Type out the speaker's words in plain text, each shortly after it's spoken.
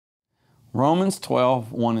Romans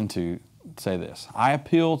 12, 1 and 2 say this. I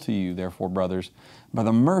appeal to you, therefore, brothers, by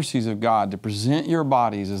the mercies of God, to present your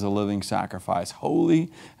bodies as a living sacrifice, holy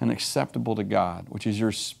and acceptable to God, which is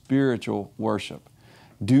your spiritual worship.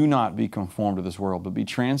 Do not be conformed to this world, but be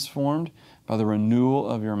transformed by the renewal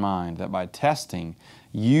of your mind, that by testing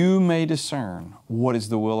you may discern what is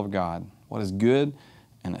the will of God, what is good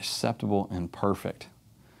and acceptable and perfect.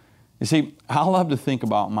 You see, I love to think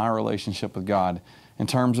about my relationship with God in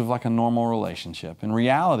terms of like a normal relationship. In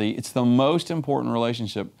reality, it's the most important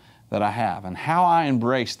relationship that I have. And how I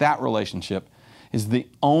embrace that relationship is the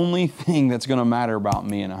only thing that's going to matter about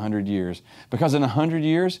me in 100 years. Because in 100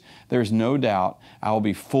 years, there's no doubt I will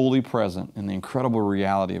be fully present in the incredible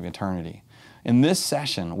reality of eternity. In this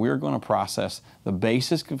session, we're going to process the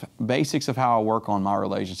basics of how I work on my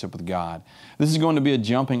relationship with God. This is going to be a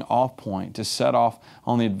jumping off point to set off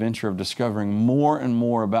on the adventure of discovering more and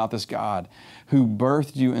more about this God who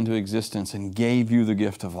birthed you into existence and gave you the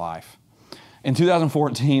gift of life. In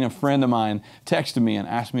 2014, a friend of mine texted me and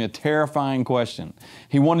asked me a terrifying question.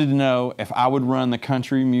 He wanted to know if I would run the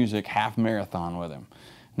country music half marathon with him.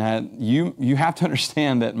 Now, you have to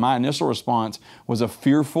understand that my initial response was a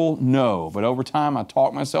fearful no, but over time I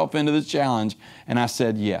talked myself into this challenge and I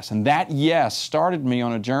said yes. And that yes started me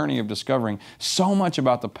on a journey of discovering so much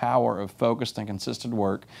about the power of focused and consistent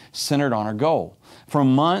work centered on a goal. For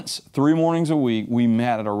months, 3 mornings a week, we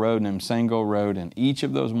met at a road named Sango Road, and each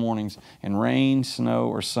of those mornings, in rain, snow,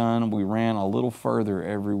 or sun, we ran a little further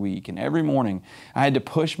every week. And every morning, I had to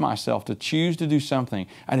push myself to choose to do something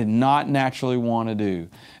I did not naturally want to do.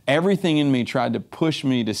 Everything in me tried to push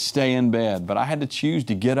me to stay in bed, but I had to choose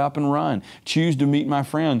to get up and run, choose to meet my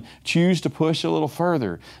friend, choose to push a little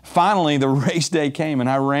further. Finally, the race day came, and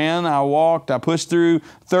I ran, I walked, I pushed through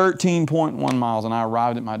 13.1 miles, and I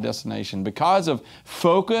arrived at my destination because of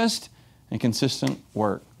focused and consistent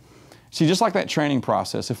work. See, just like that training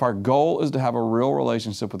process, if our goal is to have a real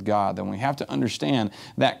relationship with God, then we have to understand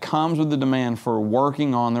that comes with the demand for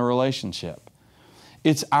working on the relationship.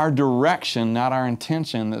 It's our direction, not our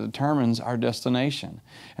intention, that determines our destination.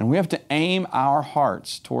 And we have to aim our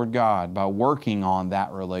hearts toward God by working on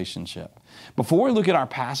that relationship. Before we look at our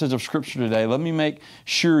passage of Scripture today, let me make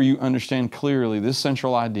sure you understand clearly this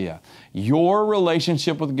central idea. Your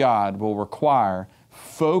relationship with God will require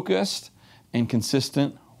focused and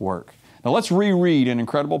consistent work. Now let's reread an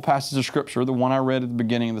incredible passage of Scripture, the one I read at the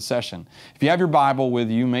beginning of the session. If you have your Bible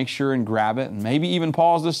with you, make sure and grab it, and maybe even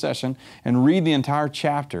pause this session and read the entire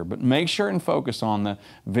chapter, but make sure and focus on the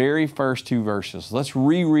very first 2 verses. Let's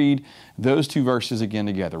reread those 2 verses again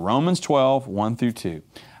together. Romans 12, 1 through 2.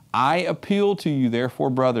 I appeal to you, therefore,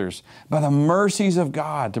 brothers, by the mercies of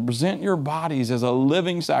God, to present your bodies as a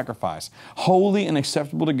living sacrifice, holy and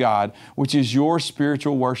acceptable to God, which is your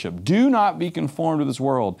spiritual worship. Do not be conformed to this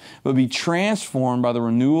world, but be transformed by the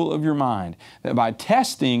renewal of your mind, that by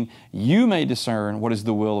testing you may discern what is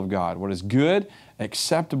the will of God, what is good,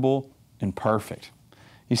 acceptable, and perfect.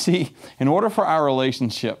 You see, in order for our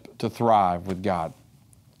relationship to thrive with God,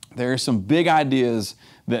 there are some big ideas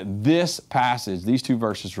that this passage, these 2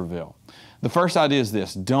 verses reveal. The first idea is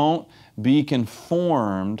this: don't be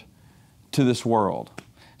conformed to this world.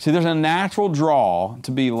 See, there's a natural draw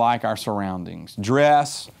to be like our surroundings.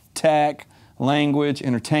 Dress, tech, language,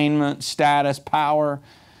 entertainment, status, power,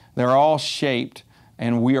 they're all shaped,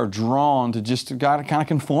 and we are drawn to just kind of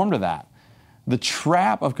conform to that. The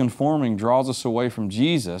trap of conforming draws us away from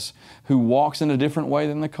Jesus, who walks in a different way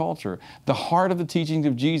than the culture. The heart of the teachings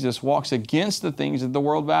of Jesus walks against the things that the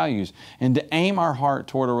world values. And to aim our heart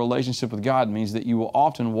toward a relationship with God means that you will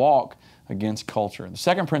often walk against culture. The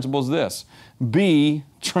second principle is this: be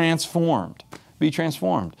transformed. Be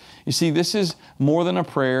transformed. You see, this is more than a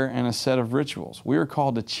prayer and a set of rituals. We are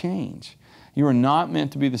called to change. You are not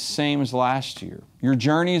meant to be the same as last year. Your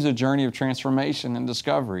journey is a journey of transformation and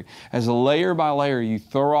discovery. As layer by layer you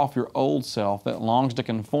throw off your old self that longs to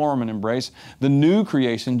conform and embrace the new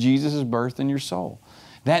creation Jesus has birthed in your soul.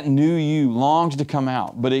 That new you longs to come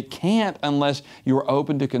out, but it can't unless you're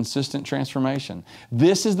open to consistent transformation.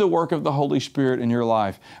 This is the work of the Holy Spirit in your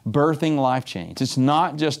life, birthing life change. It's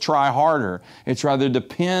not just try harder. It's rather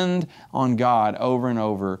depend on God over and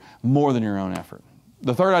over more than your own effort.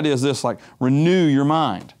 The third idea is this, like renew your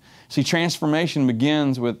mind. See, transformation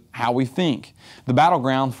begins with how we think. The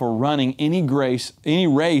battleground for running any race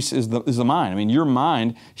is the mind. I mean, your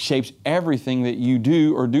mind shapes everything that you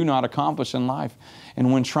do or do not accomplish in life.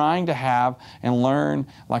 And when trying to have and learn,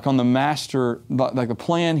 like on the master, like the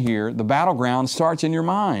plan here, the battleground starts in your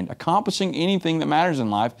mind. Accomplishing anything that matters in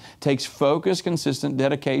life takes focus, consistent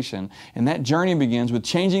dedication, and that journey begins with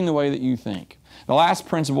changing the way that you think. The last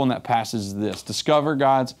principle in that passage is this: discover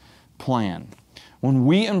God's plan. When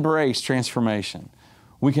we embrace transformation,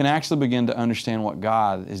 we can actually begin to understand what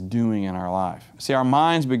God is doing in our life. See, our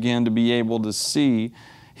minds begin to be able to see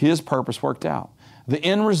His purpose worked out. The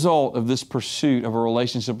end result of this pursuit of a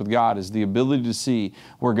relationship with God is the ability to see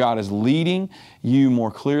where God is leading you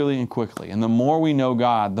more clearly and quickly. And the more we know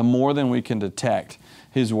God, the more then we can detect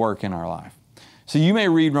His work in our life. So you may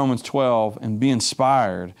read Romans 12 and be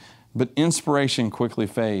inspired, but inspiration quickly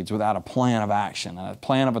fades without a plan of action and a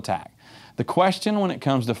plan of attack. The question when it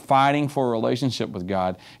comes to fighting for a relationship with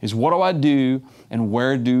God is, what do I do and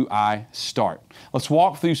where do I start? Let's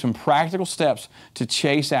walk through some practical steps to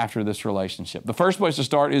chase after this relationship. The first place to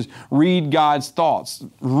start is read God's thoughts.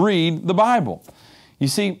 Read the Bible. You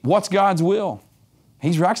see, what's God's will?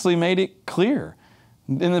 He's actually made it clear.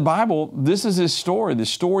 In the Bible, this is His story, the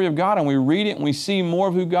story of God, and we read it and we see more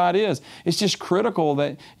of who God is. It's just critical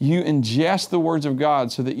that you ingest the words of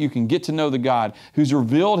God so that you can get to know the God who's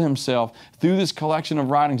revealed Himself through this collection of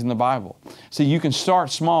writings in the Bible. So you can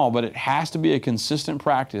start small, but it has to be a consistent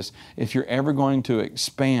practice if you're ever going to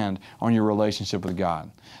expand on your relationship with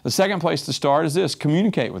God. The second place to start is this: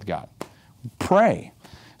 communicate with God. Pray.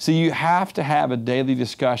 So you have to have a daily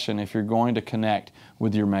discussion if you're going to connect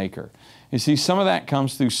with your Maker. You see, some of that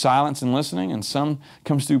comes through silence and listening, and some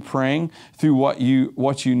comes through praying through what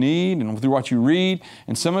you need and through what you read,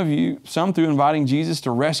 and some through inviting Jesus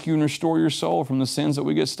to rescue and restore your soul from the sins that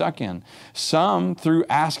we get stuck in. Some through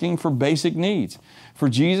asking for basic needs. For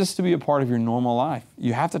Jesus to be a part of your normal life,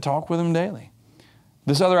 you have to talk with Him daily.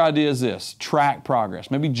 This other idea is this: track progress.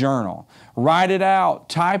 Maybe journal. Write it out,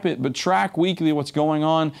 type it, but track weekly what's going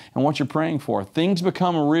on and what you're praying for. Things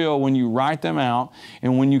become real when you write them out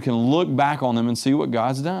and when you can look back on them and see what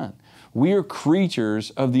God's done. We are creatures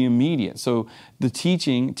of the immediate. So the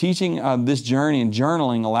teaching this journey and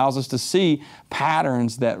journaling allows us to see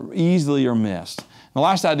patterns that easily are missed. The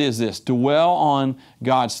last idea is this: dwell on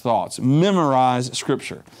God's thoughts. Memorize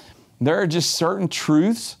Scripture. There are just certain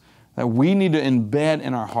truths that we need to embed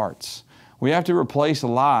in our hearts. We have to replace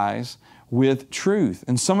lies with truth.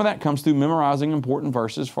 And some of that comes through memorizing important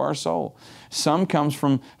verses for our soul. Some comes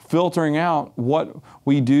from filtering out what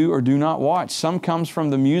we do or do not watch. Some comes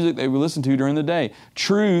from the music that we listen to during the day.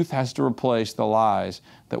 Truth has to replace the lies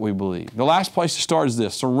that we believe. The last place to start is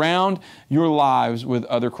this: surround your lives with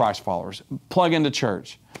other Christ followers. Plug into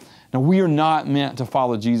church. Now, we are not meant to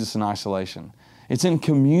follow Jesus in isolation. It's in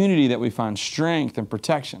community that we find strength and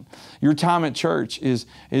protection. Your time at church is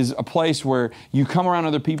a place where you come around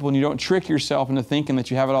other people and you don't trick yourself into thinking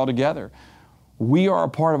that you have it all together. We are a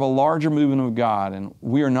part of a larger movement of God, and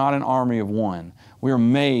we are not an army of one. We are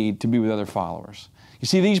made to be with other followers. You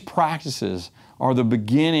see, these practices are the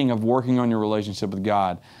beginning of working on your relationship with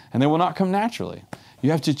God, and they will not come naturally.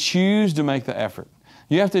 You have to choose to make the effort.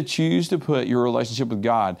 You have to choose to put your relationship with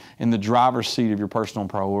God in the driver's seat of your personal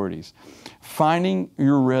priorities. Finding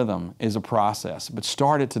your rhythm is a process, but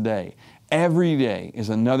start it today. Every day is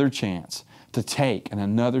another chance to take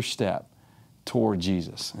another step toward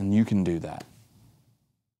Jesus, and you can do that.